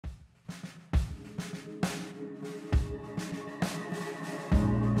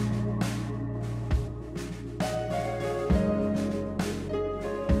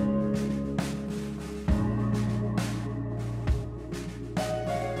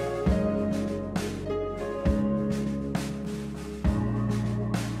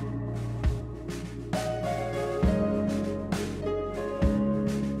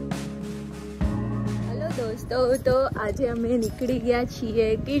તો આજે અમે નીકળી ગયા છીએ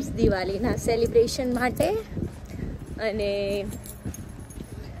કિડ્સ દિવાળીના સેલિબ્રેશન માટે અને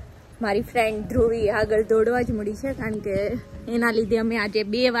મારી ફ્રેન્ડ ધ્રુવી આગળ દોડવા જ મળી છે કારણ કે એના લીધે અમે આજે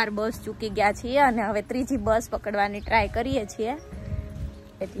 2 વાર બસ ચૂકી ગયા છીએ અને હવે ત્રીજી બસ પકડવાની ટ્રાય કરીએ છીએ.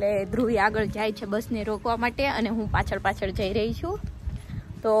 એટલે ધ્રુવી આગળ જાય છે બસને રોકવા માટે અને હું પાછળ જઈ રહી છું.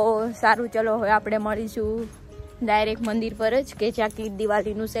 તો સારું, ચલો હવે આપણે મળીશું ડાયરેક્ટ મંદિર પર જ કે જ્યાં કિડ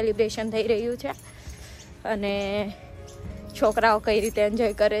દિવાળીનું સેલિબ્રેશન થઈ રહ્યું છે અને છોકરાઓ કઈ રીતે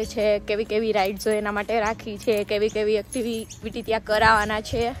એન્જોય કરે છે, કેવી કેવી રાઇડ્સો એના માટે રાખી છે, કેવી કેવી એક્ટિવિટી ત્યાં કરાવવાના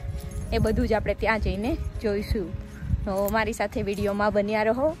છે, એ બધું જ આપણે ત્યાં જઈને જોઈશું. તો મારી સાથે વિડીયોમાં બન્યા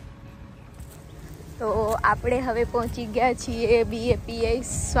રહો. તો આપણે હવે પહોંચી ગયા છીએ BAPS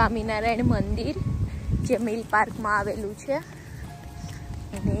સ્વામિનારાયણ મંદિર જે મિલ પાર્કમાં આવેલું છે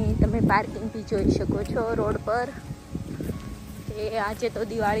અને તમે પાર્કિંગ બી જોઈ શકો છો રોડ પર. કે આજે તો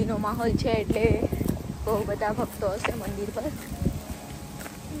દિવાળીનો માહોલ છે એટલે બહુ બધા ભક્તો હશે મંદિર પર.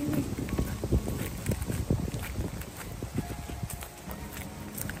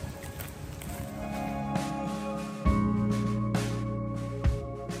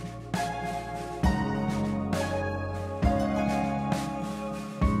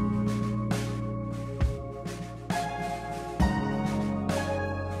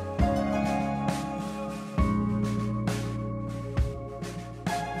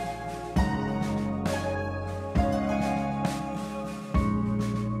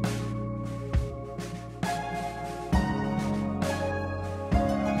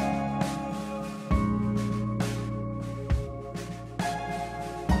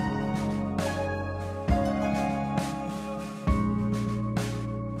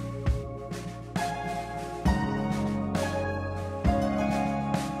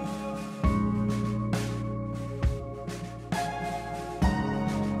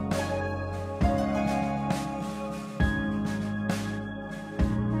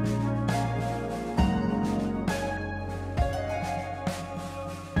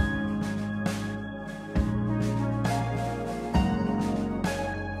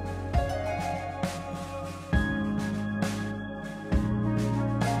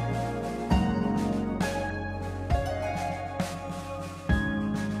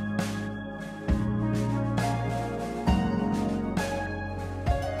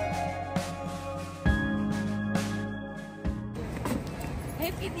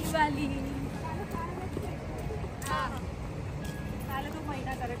 હેપી દિવાળી. કાલે તો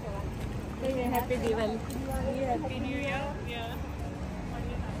મહિના કરે જવાનું. Happy Diwali. Happy new year.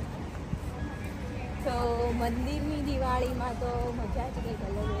 તો મંદિરની દિવાળીમાં તો મજા જ કંઈક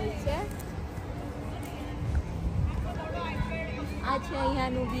અલગ હોય છે. આ છે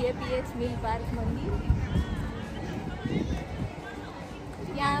અહીંયાનું BAPS મિલ પાર્ક મંદિર.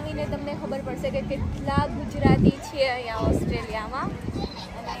 ત્યાં આવીને તમને ખબર પડશે કે કેટલા ગુજરાતી છે અહીંયા ઓસ્ટ્રેલિયામાં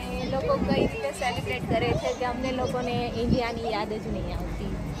અને એ લોકો કઈ રીતે સેલિબ્રેટ કરે છે કે અમને લોકોને ઇન્ડિયાની યાદ જ નહીં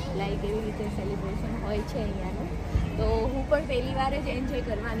આવતી. લાઈક એવી રીતે સેલિબ્રેશન હોય છે અહીંયાનું. તો હું પણ પહેલી વાર જ એન્જોય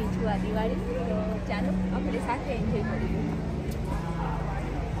કરવાની છું આ દિવાળી. તો ચાલો આપણે સાથે એન્જોય કરીએ.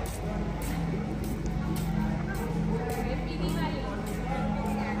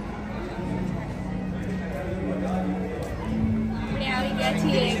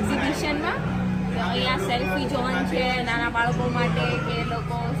 એક્ઝિબિશનમાં તો અહીંયા સેલ્ફી ઝોન છે નાના બાળકો માટે કે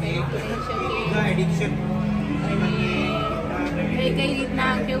લોકો સેલ્ફી લઈ શકે અને કઈ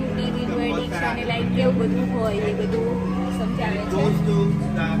રીતના કેવું ટીવીનું એડિક્શન એ લાઈક કેવું બધું હોય એ બધું સમજાવે છે.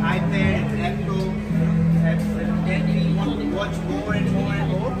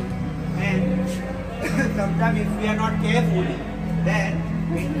 Sometimes if we are not careful, then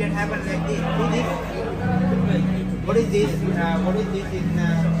it can happen like this. What is this? What is this in the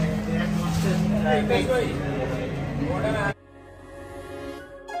atmosphere?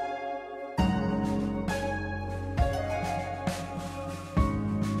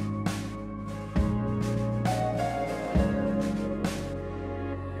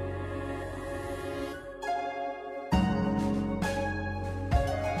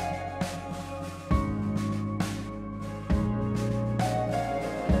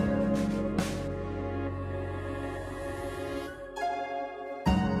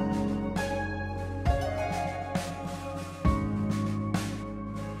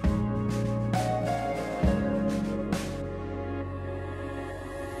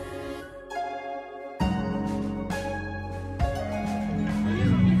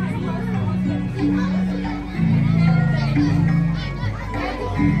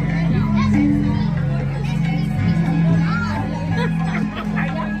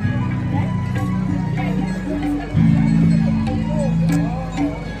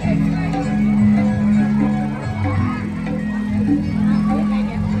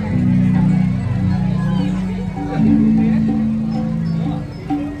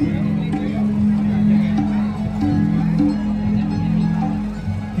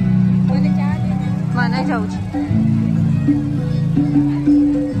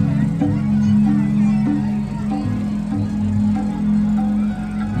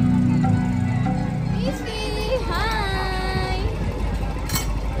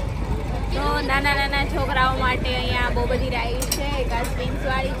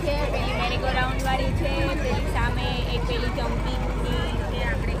 Diwali છે પેલી સામે એક પેલી જમ્પિંગની જે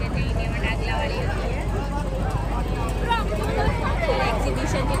આપણે કે જઈને ડાગલાવાળી હતી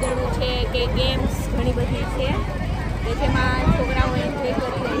એક્ઝિબિશનની ઘણું છે કે ગેમ્સ ઘણી બધી છે કે જેમાં છોકરાઓ એન્જોય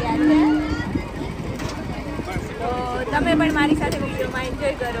કરી રહ્યા છે. તો તમે પણ મારી સાથે વિડીયોમાં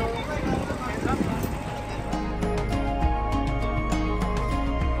એન્જોય કરો.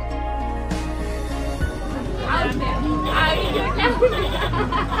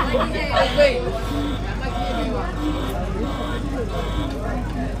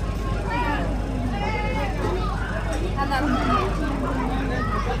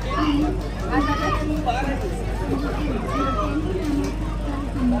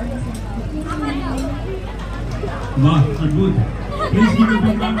 Wow, good. Please give a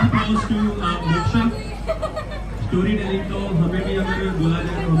big round of applause to Moksha. Story telling तो हमें भी अगर बोला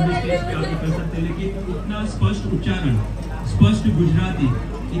जाए तो हम भी स्टेज पे आके कर सकते हैं, लेकिन इतना स्पष्ट उच्चारण, स्पष्ट गुजराती,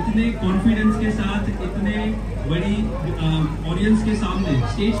 इतने कॉन्फिडेंस के साथ इतने बड़ी ऑडियंस के सामने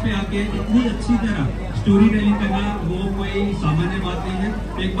स्टेज पे आके इतनी अच्छी तरह स्टोरी टेलिंग करना वो कोई सामान्य बात नहीं है.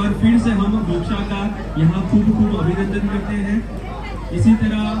 एक बार फिर से हम मोक्षा का यहाँ खूब अभिनंदन करते हैं. इसी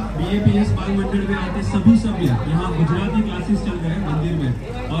तरह BAPS बाल मंडल में आते सभी सभ्य यहाँ गुजराती क्लासेस चल रहे हैं मंदिर में,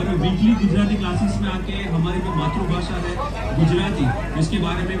 और वीकली गुजराती क्लासेस में आके हमारी जो मातृभाषा है गुजराती, जिसके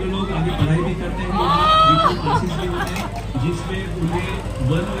बारे में वो लोग आगे पढ़ाई भी करते हैं. वीकली क्लासेस भी होते हैं जिसमें उन्हें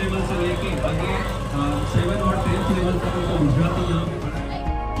 1 लेवल से लेके आगे 7 और 10th लेवल तक उनको गुजराती यहाँ पे पढ़ाई.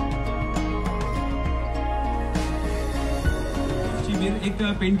 एक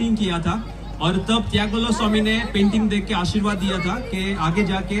पेंटिंग किया था और तब त्यागोलो स्वामी ने पेंटिंग देख के आशीर्वाद दिया था कि आगे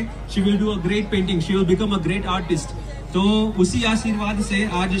जाके she will do a great painting, she will become a great artist. तो उसी आशीर्वाद से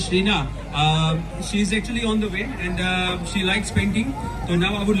आज Shreena she is actually on the way and she likes painting. तो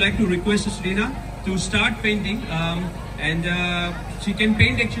now I would like to request Shreena to start painting and she can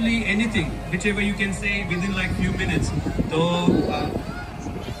paint actually anything which ever you can say with in like few minutes. तो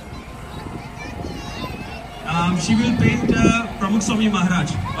she will paint Pramukh Swami Maharaj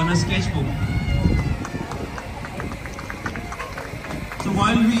on a sketchbook. So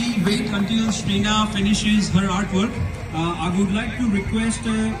while we wait until Shrina finishes her artwork, I would like to request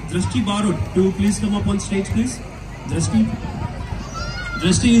Drashti Barut to please come up on stage, please.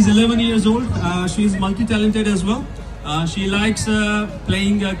 Drashti is 11 years old. She is multi-talented as well. She likes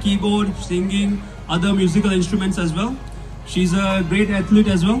playing keyboard, singing, other musical instruments as well. She's a great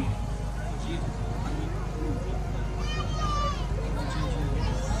athlete as well.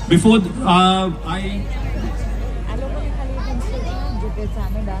 Before I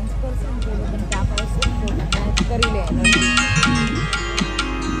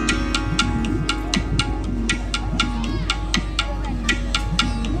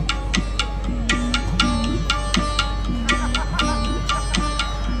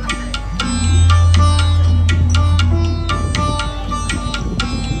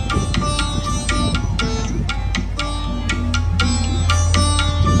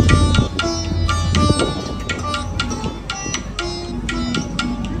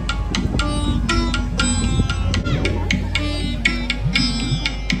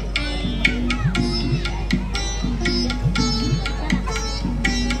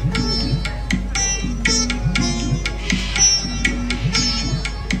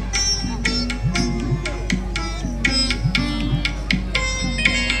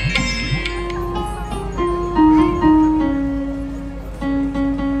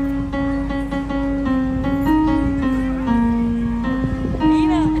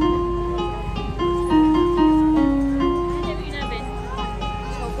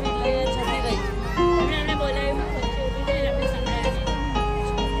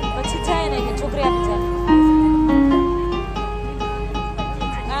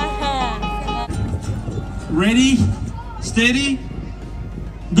ready, steady,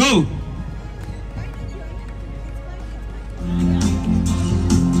 go.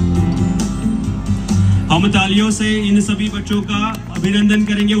 हम तालियों से इन सभी बच्चों का अभिनंदन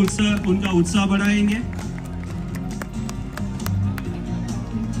करेंगे, उनका उत्साह बढ़ाएंगे.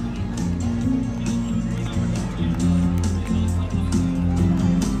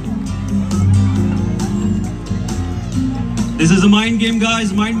 This is a mind game,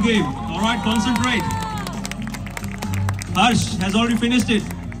 guys. Mind game. All right, concentrate. Harsh has already finished it.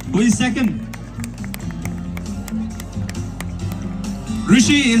 Who is second?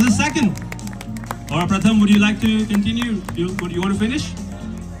 Rishi is the second. Or Pratham, would you like to continue? You want to finish?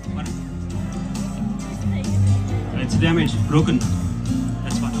 It's damaged, broken.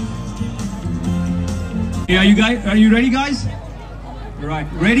 That's fine. Okay, are you ready, guys? All right,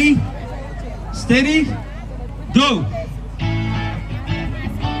 ready, steady, go.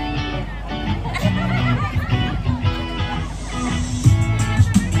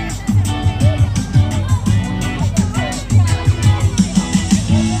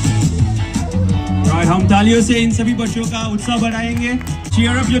 तालियों से इन सभी बच्चों का उत्साह बढ़ाएंगे.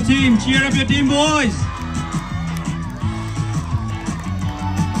 Cheer up your team, boys.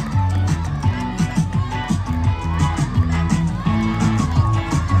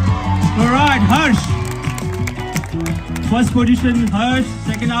 All right, Harsh. First position, Harsh.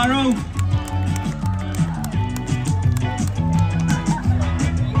 Second arrow.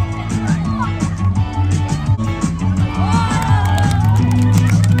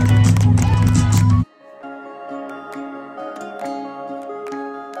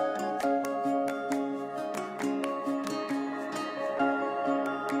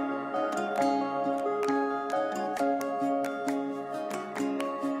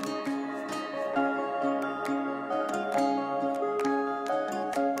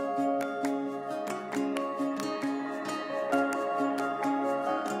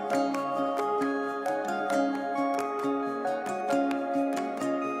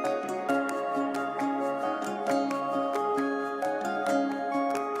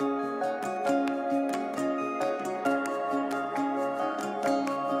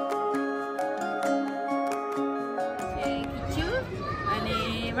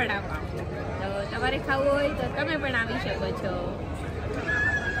 Vada pav તો તમારે ખાવું હોય તો તમે પણ આવી શકો છો.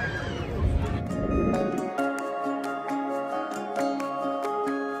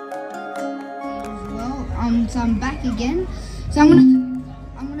 So I'm back again. So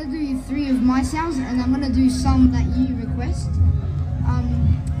I'm gonna do 3 of my sounds, and I'm gonna do some that you request.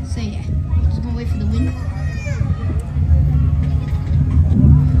 So yeah, just gonna wait for the wind.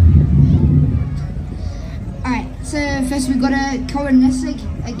 Alright, so first we got a Korenesik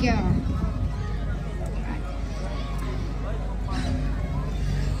Agera.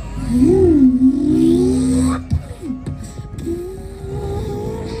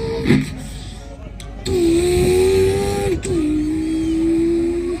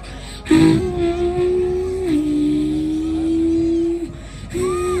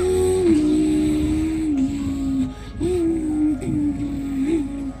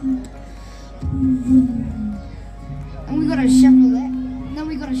 And we got a Chevrolet. Then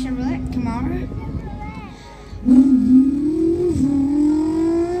we got a Chevrolet Camaro.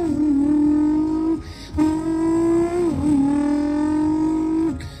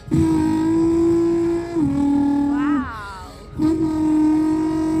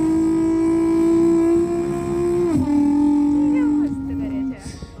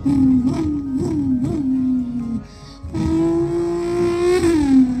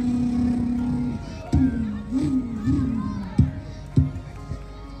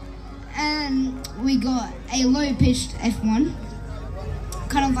 We got a low-pitched F1,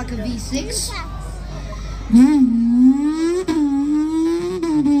 kind of like a V6.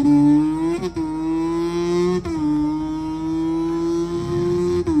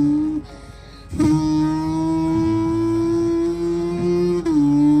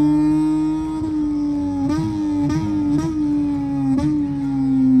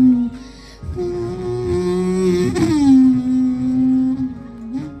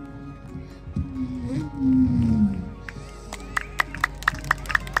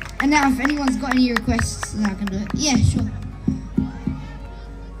 And now if anyone's got any requests, then I can do it. Yeah, sure.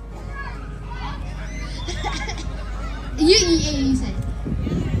 you say.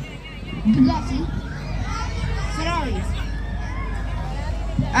 Bugatti. Ferrari.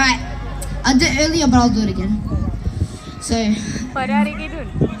 Alright. I did it earlier, but I'll do it again. So, Ferrari kidun.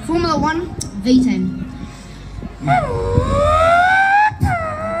 Formula 1 V10.